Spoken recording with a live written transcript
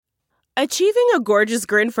Achieving a gorgeous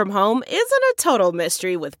grin from home isn't a total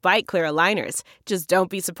mystery with Bite Clear aligners. Just don't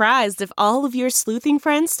be surprised if all of your sleuthing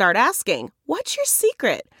friends start asking, "What's your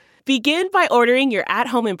secret?" Begin by ordering your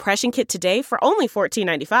at-home impression kit today for only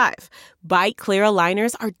 $14.95. Bite Clear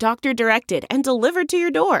aligners are doctor-directed and delivered to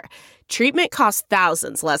your door. Treatment costs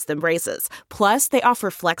thousands less than braces. Plus, they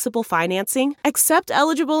offer flexible financing, accept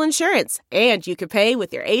eligible insurance, and you can pay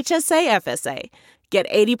with your HSA FSA. Get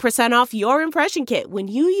 80% off your impression kit when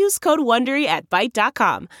you use code WONDERY at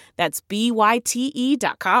Byte.com. That's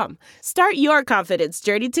BYTE.com. Start your confidence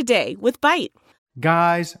journey today with Byte.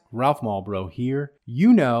 Guys, Ralph Malbrough here.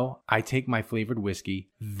 You know I take my flavored whiskey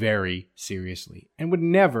very seriously and would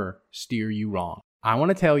never steer you wrong. I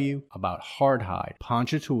want to tell you about Hardhide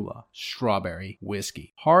Ponchatoula Strawberry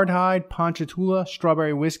Whiskey. Hardhide Ponchatoula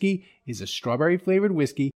Strawberry Whiskey is a strawberry flavored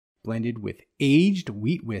whiskey blended with aged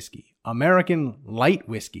wheat whiskey, American light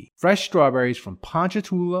whiskey, fresh strawberries from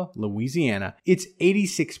Ponchatoula, Louisiana. It's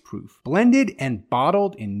 86 proof, blended and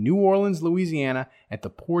bottled in New Orleans, Louisiana at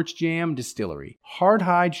the Porch Jam Distillery.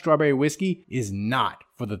 Hardhide Strawberry Whiskey is not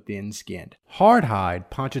for the thin-skinned.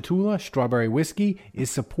 Hardhide Ponchatoula Strawberry Whiskey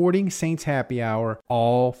is supporting Saints Happy Hour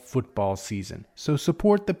all football season, so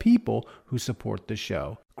support the people who support the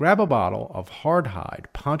show. Grab a bottle of Hardhide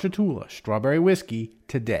Ponchatoula Strawberry Whiskey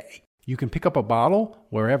today. You can pick up a bottle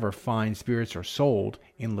wherever fine spirits are sold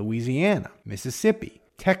in Louisiana, Mississippi,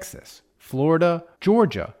 Texas, Florida,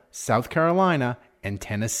 Georgia, South Carolina, and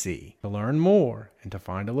Tennessee. To learn more and to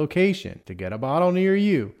find a location to get a bottle near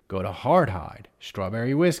you, go to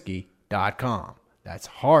hardhidestrawberrywhiskey.com. That's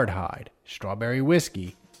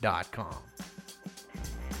hardhidestrawberrywhiskey.com.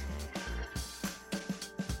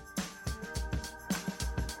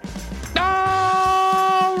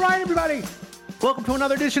 All right, everybody. Welcome to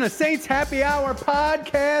another edition of Saints Happy Hour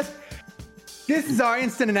podcast. This is our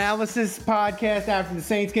instant analysis podcast after the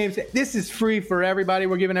Saints games. This is free for everybody.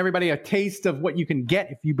 We're giving everybody a taste of what you can get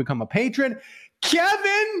if you become a patron.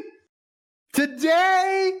 Kevin,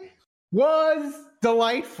 today was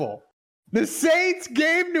delightful. The Saints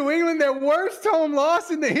gave New England their worst home loss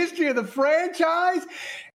in the history of the franchise.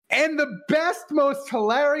 And the best, most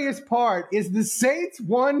hilarious part is the Saints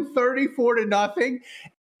won 34-0.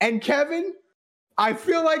 And Kevin, I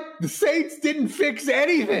feel like the Saints didn't fix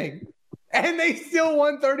anything. And they still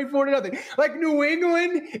won 34-0. Like, New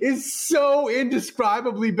England is so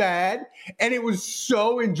indescribably bad, and it was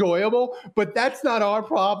so enjoyable, but that's not our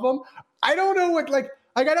problem. I don't know what,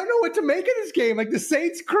 I don't know what to make of this game. Like, the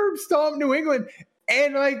Saints curb stomped New England,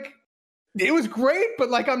 and, it was great, but,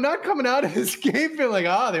 I'm not coming out of this game feeling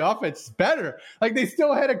like, the offense is better. Like, they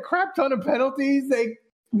still had a crap ton of penalties. They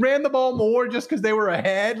ran the ball more just because they were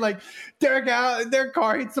ahead. Derek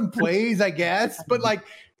Carr hit some plays, I guess. But,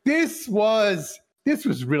 this was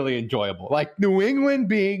really enjoyable. New England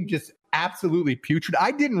being just absolutely putrid.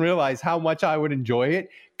 I didn't realize how much I would enjoy it.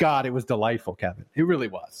 God, it was delightful, Kevin. It really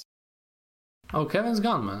was. Oh, Kevin's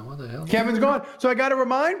gone, man. What the hell? Kevin's gone. So I got to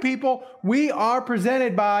remind people, we are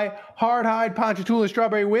presented by Hardhide Ponchatoula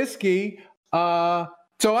Strawberry Whiskey. So I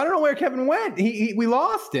don't know where Kevin went. We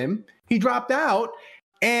lost him. He dropped out.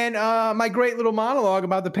 And my great little monologue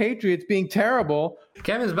about the Patriots being terrible.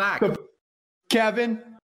 Kevin's back. Kevin.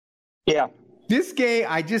 Yeah. This game,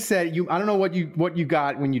 I just said, I don't know what you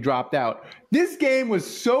got when you dropped out. This game was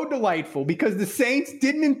so delightful because the Saints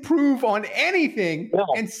didn't improve on anything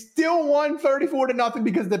and still won 34-0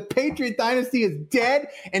 because the Patriot dynasty is dead,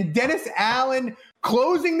 and Dennis Allen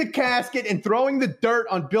closing the casket and throwing the dirt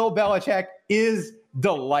on Bill Belichick is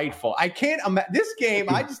delightful. I can't imagine this game.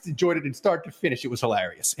 I just enjoyed it from start to finish. It was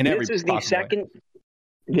hilarious. This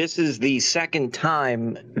is the second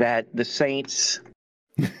time that the Saints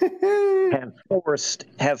have forced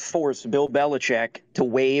Bill Belichick to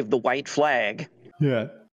wave the white flag,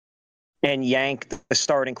 and yank the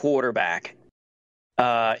starting quarterback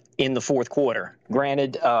in the fourth quarter.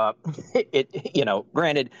 Granted,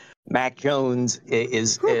 Mac Jones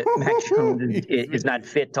is not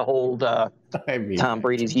fit to hold Tom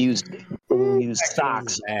Brady's used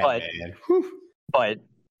socks, but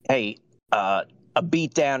hey, a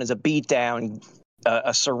beatdown is a beatdown.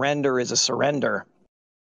 A surrender is a surrender,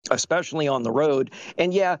 especially on the road.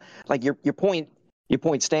 And yeah, your point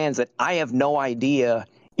stands that I have no idea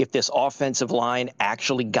if this offensive line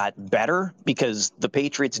actually got better, because the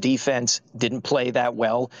Patriots defense didn't play that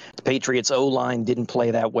well. The Patriots O-line didn't play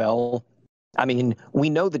that well. I mean, we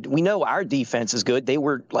know our defense is good. They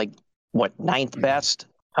were ninth best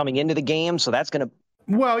coming into the game, so that's going to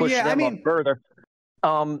push them up further.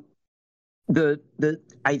 I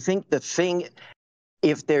think the thing,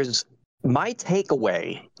 my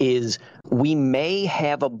takeaway is we may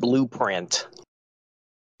have a blueprint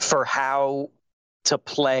for how to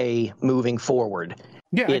play moving forward.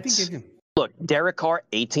 Yeah, I think look, Derek Carr,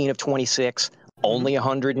 18 of 26, only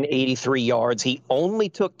 183 yards. He only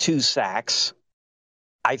took 2 sacks.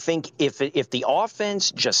 I think if the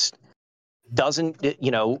offense just doesn't,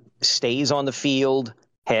 stays on the field,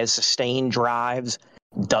 has sustained drives,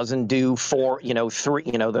 doesn't do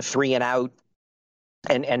the 3 and out,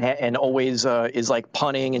 and always is like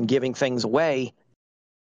punting and giving things away,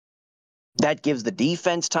 that gives the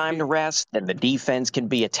defense time to rest, and the defense can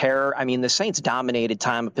be a terror. I mean, the Saints dominated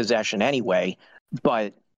time of possession anyway,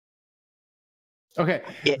 but okay,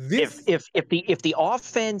 if the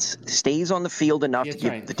offense stays on the field enough to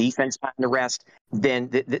give the defense time to rest,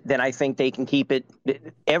 then I think they can keep it.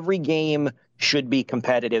 Every game should be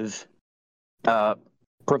competitive,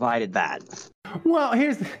 provided that. Well,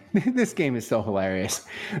 this game is so hilarious.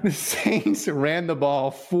 The Saints ran the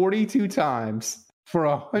ball 42 times for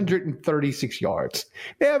 136 yards.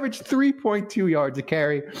 They averaged 3.2 yards a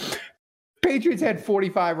carry. Patriots had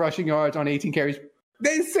 45 rushing yards on 18 carries.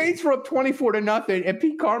 The Saints were up 24-0, and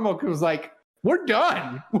Pete Carmichael was like, "We're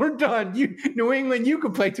done. We're done. New England, you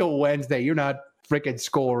can play till Wednesday. You're not freaking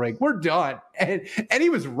scoring. We're done." And he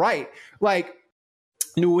was right. Like,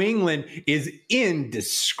 New England is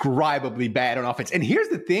indescribably bad on offense. And here's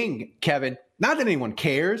the thing, Kevin, not that anyone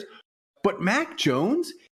cares, but Mac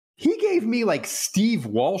Jones, he gave me like Steve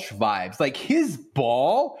Walsh vibes. Like, his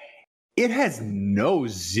ball, it has no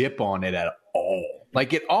zip on it at all.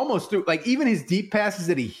 Like, it almost threw, like, even his deep passes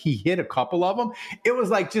that he hit a couple of them, it was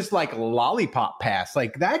like just like lollipop pass.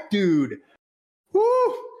 Like, that dude,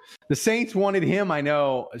 whoo, the Saints wanted him. I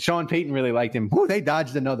know Sean Payton really liked him. Whoo, they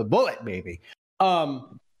dodged another bullet, baby. Yeah,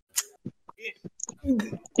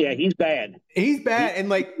 he's bad. He's bad,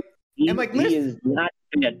 he is not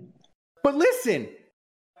good. But listen,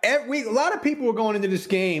 a lot of people were going into this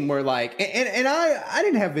game where like, and I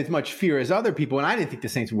didn't have as much fear as other people, and I didn't think the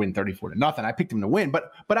Saints would win 34-0. I picked them to win,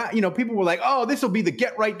 but people were like, "Oh, this will be the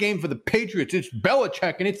get right game for the Patriots. It's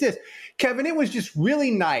Belichick, and it's this." Kevin, it was just really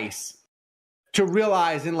nice to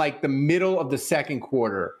realize in like the middle of the second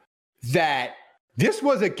quarter that this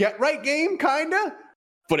was a get right game, kinda,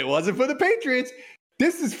 but it wasn't for the Patriots.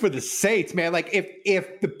 This is for the Saints, man. Like,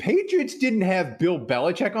 if the Patriots didn't have Bill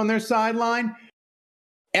Belichick on their sideline,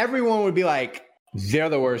 everyone would be like, they're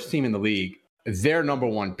the worst team in the league. They're number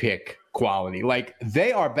 1 pick quality. Like,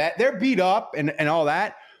 they are bad. They're beat up and all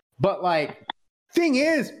that. But, like, thing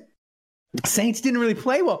is, Saints didn't really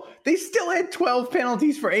play well. They still had 12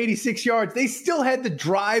 penalties for 86 yards. They still had the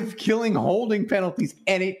drive-killing holding penalties,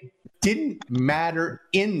 and it didn't matter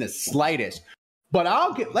in the slightest. But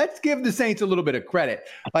let's give the Saints a little bit of credit.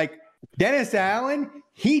 Like, Dennis Allen,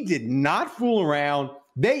 he did not fool around.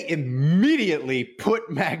 They immediately put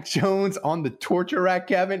Mac Jones on the torture rack,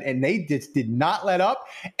 Kevin, and they just did not let up.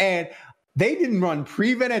 And they didn't run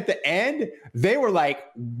prevent at the end. They were like,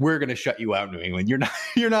 "We're going to shut you out, New England. You're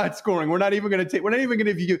not scoring. We're not even going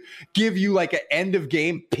to give you like an end of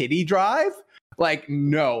game pity drive." Like,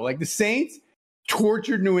 no. Like, the Saints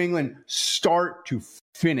tortured New England start to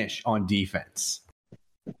finish on defense.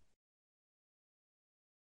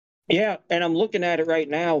 Yeah, and I'm looking at it right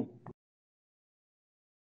now.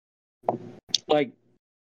 Like,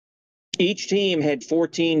 each team had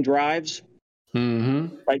 14 drives.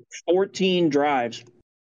 Mm-hmm. Like, 14 drives.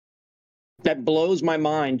 That blows my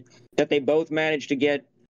mind that they both managed to get,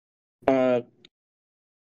 Yeah,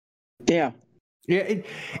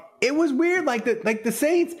 it was weird. Like the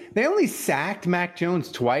Saints, they only sacked Mac Jones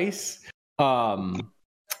twice. But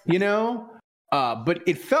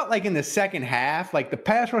it felt like in the second half, like the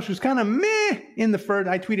pass rush was kind of meh in the first.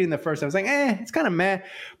 I tweeted in the first. I was like, it's kind of meh.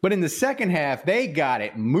 But in the second half, they got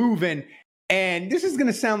it moving. And this is going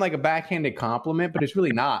to sound like a backhanded compliment, but it's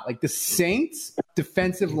really not. Like, the Saints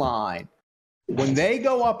defensive line, when they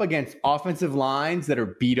go up against offensive lines that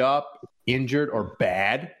are beat up, injured, or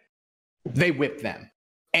bad, they whip them.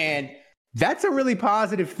 And that's a really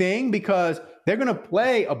positive thing because they're going to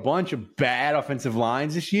play a bunch of bad offensive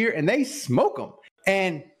lines this year, and they smoke them.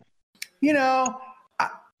 And,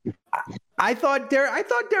 I thought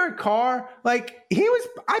Derek Carr, like,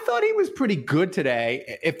 I thought he was pretty good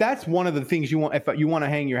today. If that's one of the things if you want to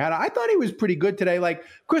hang your hat on, I thought he was pretty good today. Like,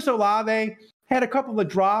 Chris Olave had a couple of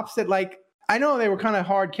drops that, like, I know they were kind of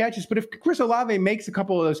hard catches, but if Chris Olave makes a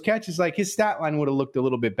couple of those catches, like, his stat line would have looked a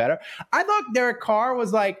little bit better. I thought Derek Carr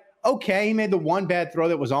was like, okay, he made the one bad throw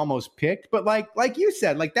that was almost picked, but like you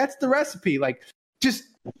said, like, that's the recipe. Like, just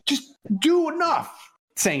do enough,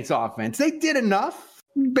 Saints offense. They did enough,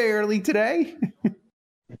 barely today.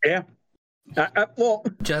 Yeah. Well,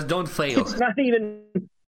 just don't fail.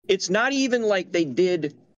 It's not even like they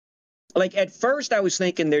did like at first I was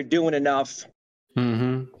thinking they're doing enough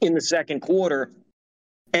in the second quarter.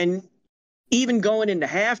 And even going into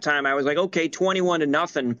halftime, I was like, okay,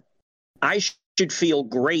 21-0. I should feel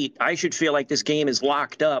great. I should feel like this game is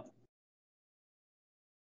locked up.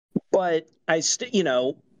 But I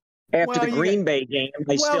after the Green Bay game,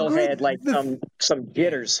 I still had like some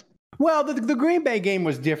jitters. Well, the Green Bay game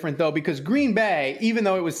was different though, because Green Bay, even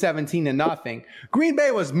though it was 17-0, Green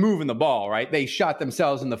Bay was moving the ball, right? They shot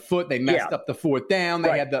themselves in the foot. They messed up the fourth down.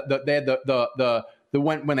 They had the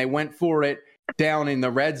when they went for it down in the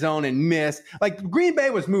red zone and missed. Like Green Bay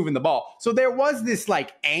was moving the ball. So there was this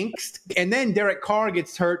like angst, and then Derek Carr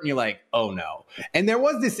gets hurt and you're like, oh no. And there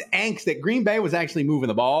was this angst that Green Bay was actually moving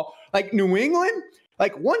the ball. Like New England,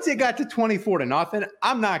 like once it got to 24-0,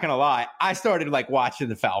 I'm not gonna lie, I started like watching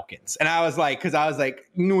the Falcons, and I was like,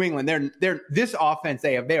 New England, they're this offense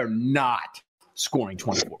they are not scoring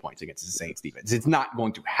 24 points against the Saints defense. It's not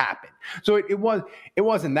going to happen. So it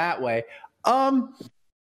wasn't that way.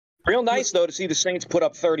 Real nice though to see the Saints put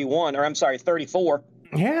up 34.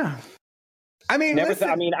 Yeah, I mean,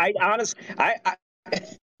 I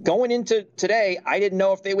going into today, I didn't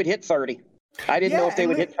know if they would hit 30. I didn't know if they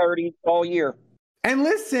would hit 30 all year. And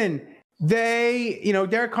listen,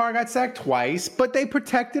 Derek Carr got sacked twice, but they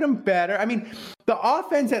protected him better. I mean, the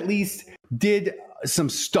offense at least did some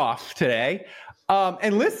stuff today.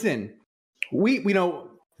 And listen, we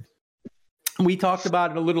talked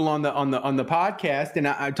about it a little on the podcast, and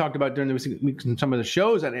I talked about it during the week in some of the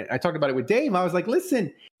shows, and I talked about it with Dave. I was like,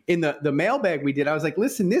 listen, in the mailbag we did, I was like,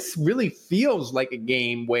 listen, this really feels like a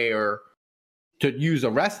game where, to use a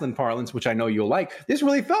wrestling parlance, which I know you'll like, this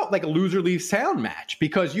really felt like a loser leaves town match,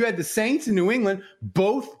 because you had the Saints and New England,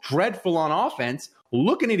 both dreadful on offense,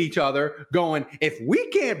 looking at each other going, if we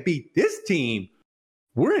can't beat this team,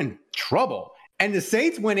 we're in trouble. And the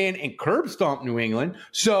Saints went in and curb stomped New England.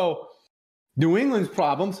 So New England's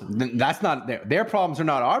problems, that's not their problems are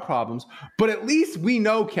not our problems. But at least we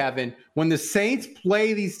know, Kevin, when the Saints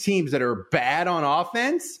play these teams that are bad on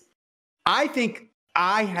offense, I think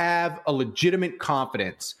I have a legitimate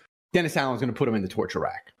confidence Dennis Allen's going to put them in the torture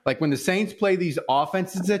rack. Like when the Saints play these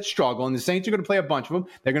offenses that struggle, and the Saints are going to play a bunch of them.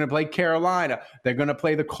 They're going to play Carolina. They're going to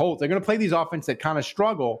play the Colts. They're going to play these offenses that kind of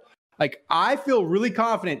struggle. Like I feel really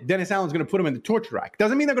confident Dennis Allen's going to put them in the torture rack.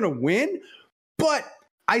 Doesn't mean they're going to win, but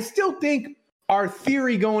I still think our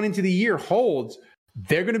theory going into the year holds.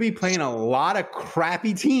 They're going to be playing a lot of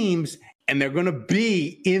crappy teams, and they're going to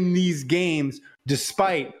be in these games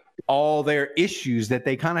despite all their issues that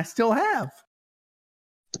they kind of still have.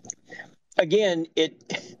 Again, the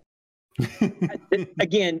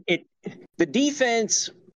defense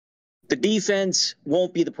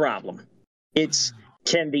won't be the problem. It's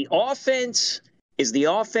is the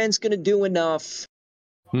offense going to do enough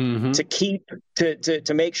to keep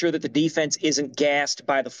to make sure that the defense isn't gassed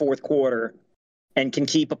by the fourth quarter and can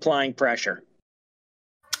keep applying pressure.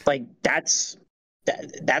 Like that's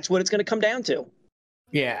what it's going to come down to.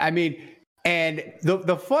 Yeah, I mean, and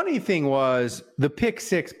the funny thing was the pick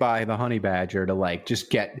six by the Honey Badger to like just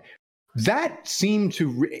get that seemed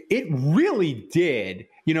to it really did.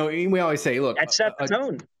 You know, we always say, look, that set the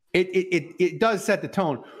tone. It does set the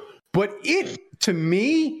tone, but to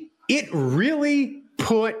me it really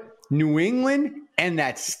put New England and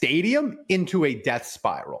that stadium into a death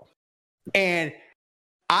spiral. And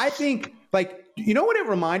I think, like, you know what it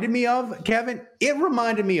reminded me of, Kevin? It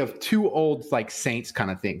reminded me of two old, like, Saints kind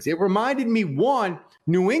of things. It reminded me, one,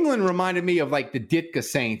 New England reminded me of, like, the Ditka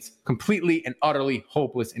Saints, completely and utterly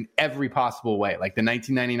hopeless in every possible way. Like the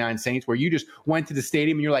 1999 Saints, where you just went to the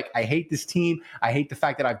stadium and you're like, I hate this team. I hate the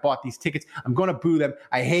fact that I bought these tickets. I'm going to boo them.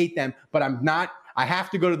 I hate them, but I have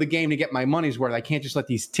to go to the game to get my money's worth. I can't just let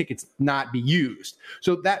these tickets not be used.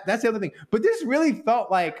 So that's the other thing. But this really felt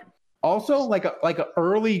like also like a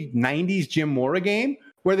early 90s Jim Mora game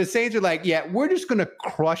where the Saints are like, yeah, we're just going to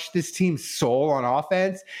crush this team's soul on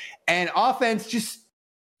offense. And offense just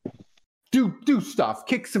do stuff.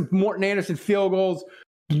 Kick some Morton Anderson field goals,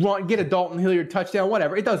 get a Dalton Hilliard touchdown,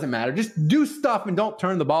 whatever. It doesn't matter. Just do stuff and don't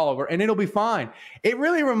turn the ball over, and it'll be fine. It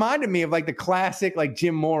really reminded me of like the classic like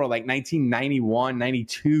Jim Mora, like 1991,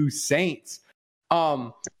 92 Saints.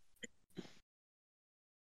 I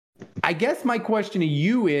guess my question to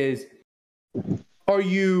you is, are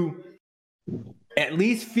you at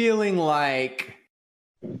least feeling like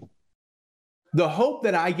the hope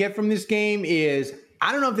that I get from this game is,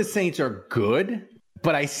 I don't know if the Saints are good,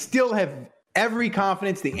 but I still have every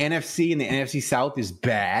confidence the NFC and the NFC South is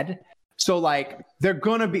bad. So like they're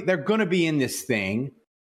gonna be in this thing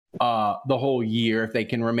the whole year if they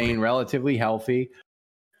can remain relatively healthy.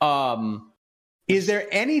 Is there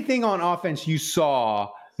anything on offense you saw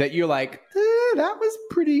that you're like, that was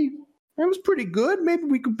pretty good. Maybe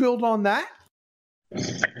we could build on that.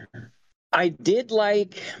 I did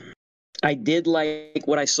like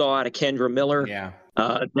what I saw out of Kendra Miller. Yeah.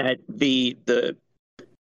 That they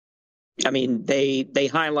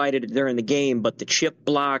highlighted it during the game, but the chip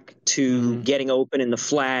block to getting open in the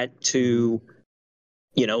flat to,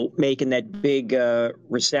 making that big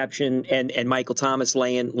reception and Michael Thomas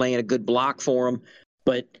laying a good block for him.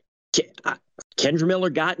 But Kendra Miller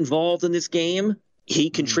got involved in this game. He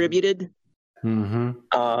contributed.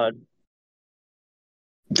 The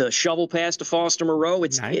shovel pass to Foster Moreau.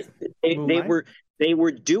 They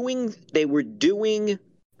were doing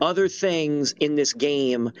other things in this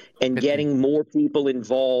game and getting more people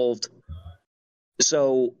involved.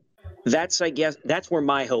 So that's where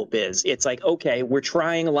my hope is. It's like, okay, we're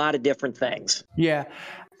trying a lot of different things. Yeah.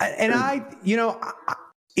 And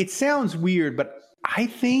it sounds weird, but I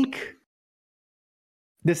think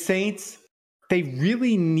the Saints, they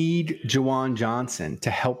really need Juwan Johnson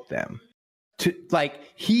to help them.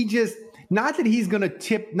 Not that he's going to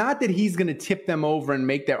tip them over and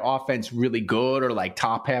make their offense really good or like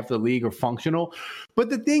top half of the league or functional.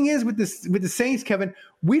 But the thing is with the Saints, Kevin,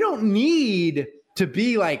 we don't need to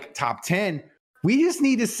be like top 10. We just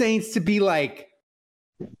need the Saints to be like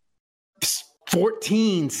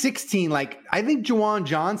 14, 16. Like, I think Juwan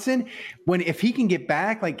Johnson, if he can get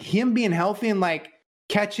back, like him being healthy and like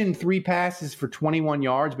catching 3 passes for 21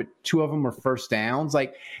 yards, but 2 of them are first downs.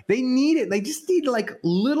 Like, they need it. They just need like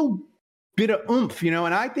little bit of oomph,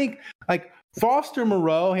 and I think like Foster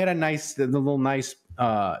Moreau had a little nice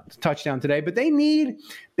touchdown today, but they need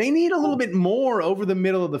a little bit more over the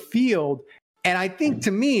middle of the field. And I think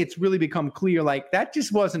to me, it's really become clear, like that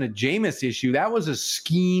just wasn't a Jameis issue. That was a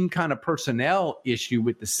scheme kind of personnel issue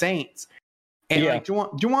with the Saints. And like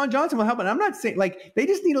Juwan Johnson will help. And I'm not saying like they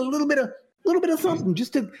just need a little bit of something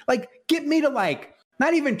just to like get me to like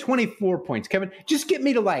not even 24 points, Kevin. Just get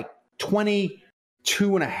me to like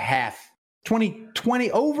 22 and a half. 20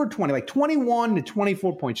 over 20, like 21 to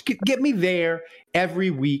 24 points. Get me there every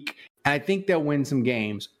week, and I think they'll win some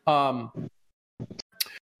games.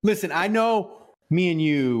 Listen, I know me and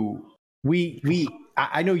you,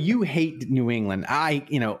 I know you hate New England.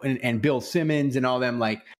 And Bill Simmons and all them,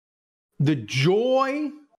 like the joy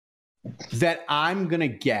that I'm going to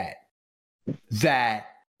get, that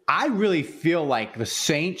I really feel like the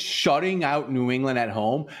Saints shutting out New England at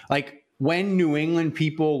home, like when New England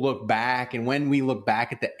people look back and when we look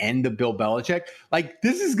back at the end of Bill Belichick, like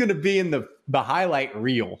this is going to be in the highlight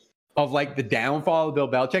reel of like the downfall of Bill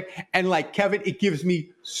Belichick. And like, Kevin, it gives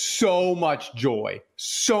me so much joy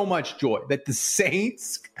that the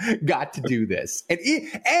Saints got to do this. And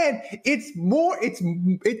it's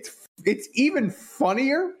even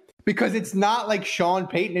funnier because it's not like Sean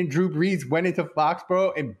Payton and Drew Brees went into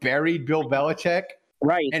Foxborough and buried Bill Belichick.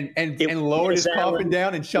 Right. And lowered his coffin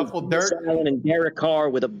down and shuffled dirt. Allen and Derek Carr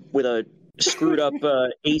with a screwed up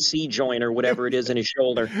AC joint or whatever it is in his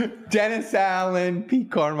shoulder. Dennis Allen, Pete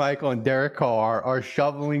Carmichael, and Derek Carr are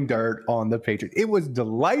shoveling dirt on the Patriots. It was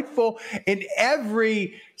delightful in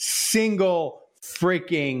every single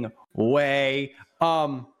freaking way.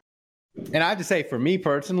 And I have to say, for me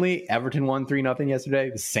personally, Everton won 3-0 yesterday.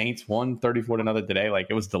 The Saints won 34-0 today. Like,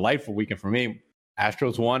 it was a delightful weekend for me.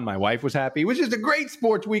 Astros won. My wife was happy. It was just a great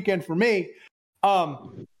sports weekend for me.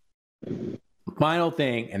 Final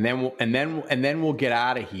thing, and then we'll get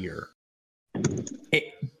out of here.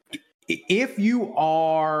 If you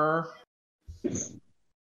are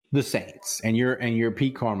the Saints and you're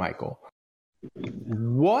Pete Carmichael,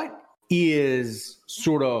 what is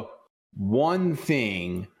sort of one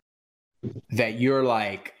thing that you're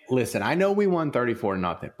like, listen, I know we won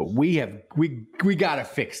 34-0, but we got to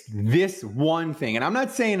fix this one thing. And I'm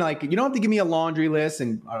not saying like, you don't have to give me a laundry list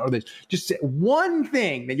or this, just say one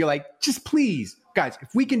thing that you're like, just please, guys, if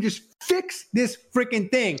we can just fix this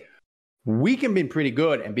freaking thing, we can be pretty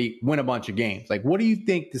good and win a bunch of games. Like, what do you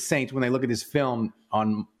think the Saints, when they look at this film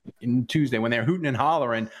on Tuesday, when they're hooting and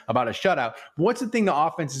hollering about a shutout, what's the thing the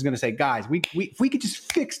offense is going to say, guys, if we could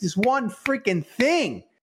just fix this one freaking thing,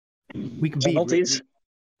 we can beat penalties.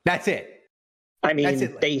 That's it. I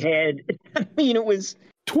mean, they had. I mean, it was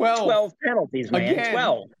 12 penalties, man. Again.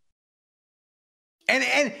 12.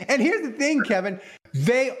 And here's the thing, Kevin.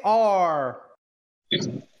 They are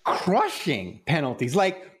crushing penalties.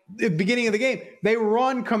 Like the beginning of the game, they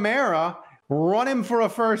run Kamara, run him for a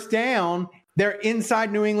first down. They're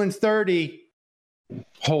inside New England's 30.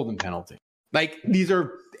 Holding penalty. Like these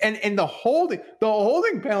are. And the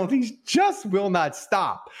holding penalties just will not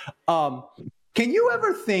stop. Can you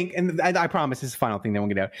ever think, and I promise this is the final thing, then we'll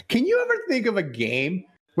get out. Can you ever think of a game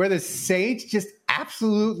where the Saints just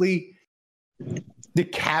absolutely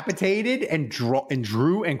decapitated and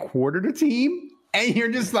drew and quartered a team, and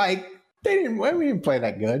you're just like, we didn't play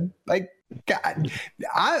that good. Like, God,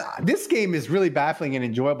 this game is really baffling and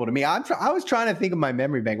enjoyable to me. I was trying to think of my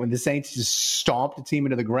memory bank when the Saints just stomped the team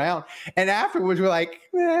into the ground, and afterwards we're like,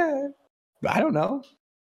 I don't know.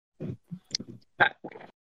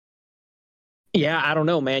 Yeah, I don't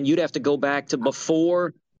know, man. You'd have to go back to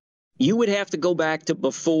before. You would have to go back to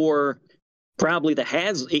before, probably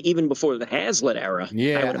even before the Hazlitt era.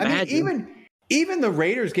 Yeah, I would imagine. Mean, even the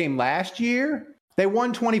Raiders game last year, they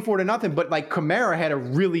won 24-0. But like Kamara had a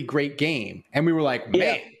really great game, and we were like,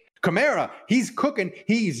 man, Kamara, he's cooking.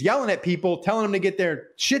 He's yelling at people, telling them to get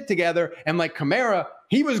their shit together. And like Kamara,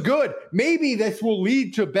 he was good. Maybe this will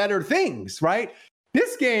lead to better things, right?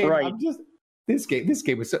 This game, right. This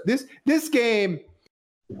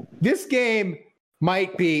game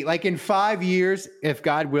might be like in 5 years, if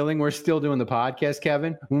God willing, we're still doing the podcast,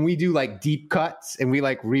 Kevin, when we do like deep cuts and we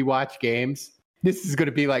like rewatch games, this is going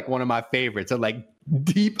to be like one of my favorites. So like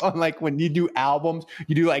deep on, like when you do albums,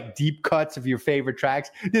 you do like deep cuts of your favorite tracks.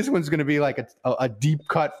 This one's going to be like a deep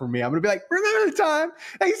cut for me. I'm going to be like, remember the time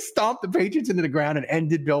they stomped the Patriots into the ground and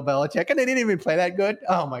ended Bill Belichick, and they didn't even play that good?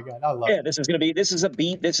 Oh my God, I love it. Yeah, this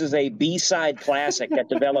is a B-side classic that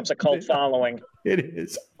develops a cult following. It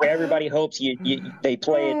is. Where everybody hopes they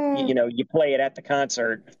play it, you play it at the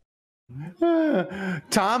concert.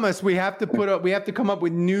 Thomas, we have to come up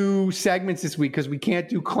with new segments this week because we can't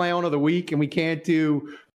do Clown of the Week and we can't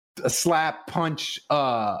do a slap punch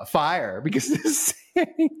fire because the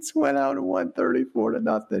Saints went out and won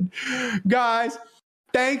 34-0. Guys,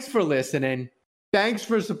 thanks for listening. Thanks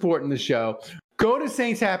for supporting the show. Go to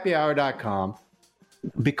saintshappyhour.com.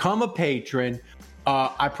 Become a patron.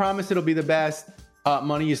 I promise it'll be the best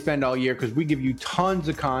money you spend all year because we give you tons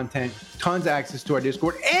of content, tons of access to our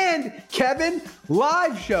Discord. And Kevin,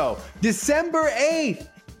 live show December 8th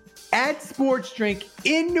at Sports Drink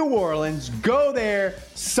in New Orleans. Go there,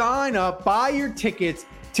 sign up, buy your tickets.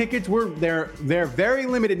 Tickets they're very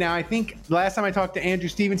limited now. I think last time I talked to Andrew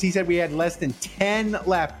Stevens, he said we had less than 10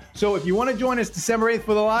 left. So if you want to join us December 8th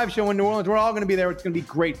for the live show in New Orleans, we're all going to be there. It's going to be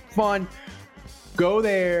great fun. Go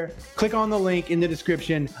there, click on the link in the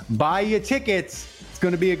description, buy your tickets. It's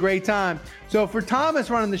going to be a great time. So for Thomas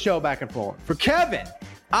running the show back and forth, for Kevin,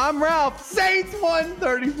 I'm Ralph. Saints won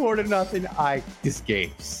 34-0. This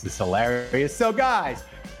game's hilarious. So guys,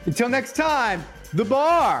 until next time, the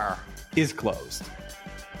bar is closed.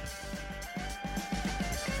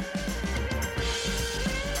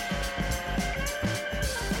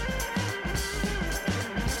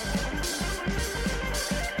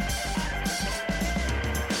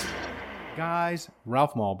 Guys,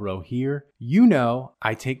 Ralph Malbrough here. You know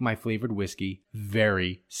I take my flavored whiskey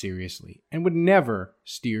very seriously and would never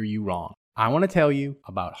steer you wrong. I want to tell you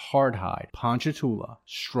about Hardhide Ponchatoula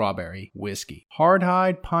Strawberry Whiskey.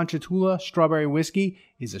 Hardhide Ponchatoula Strawberry Whiskey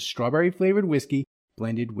is a strawberry flavored whiskey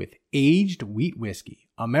blended with aged wheat whiskey,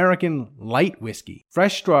 American light whiskey,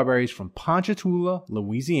 fresh strawberries from Ponchatoula,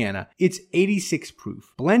 Louisiana. It's 86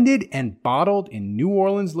 proof, blended and bottled in New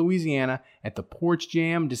Orleans, Louisiana at the Porch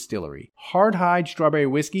Jam Distillery. Hardhide Strawberry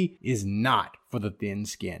Whiskey is not for the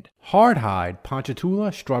thin-skinned. Hardhide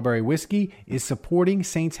Ponchatoula Strawberry Whiskey is supporting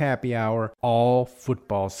Saints Happy Hour all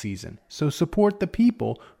football season. So support the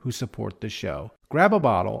people who support the show. Grab a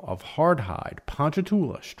bottle of Hardhide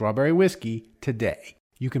Ponchatoula Strawberry Whiskey today.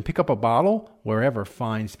 You can pick up a bottle wherever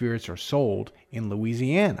fine spirits are sold in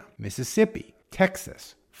Louisiana, Mississippi,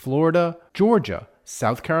 Texas, Florida, Georgia,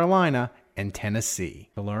 South Carolina, and Tennessee.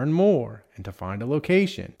 To learn more and to find a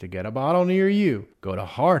location to get a bottle near you, go to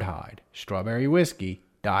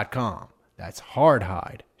hardhidestrawberrywhiskey.com. That's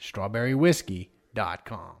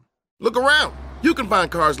hardhidestrawberrywhiskey.com. Look around. You can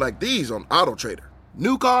find cars like these on AutoTrader.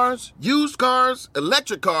 New cars, used cars,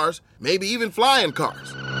 electric cars, maybe even flying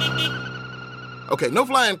cars. Okay, no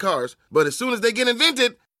flying cars, but as soon as they get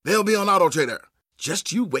invented, they'll be on AutoTrader.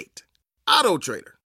 Just you wait. AutoTrader.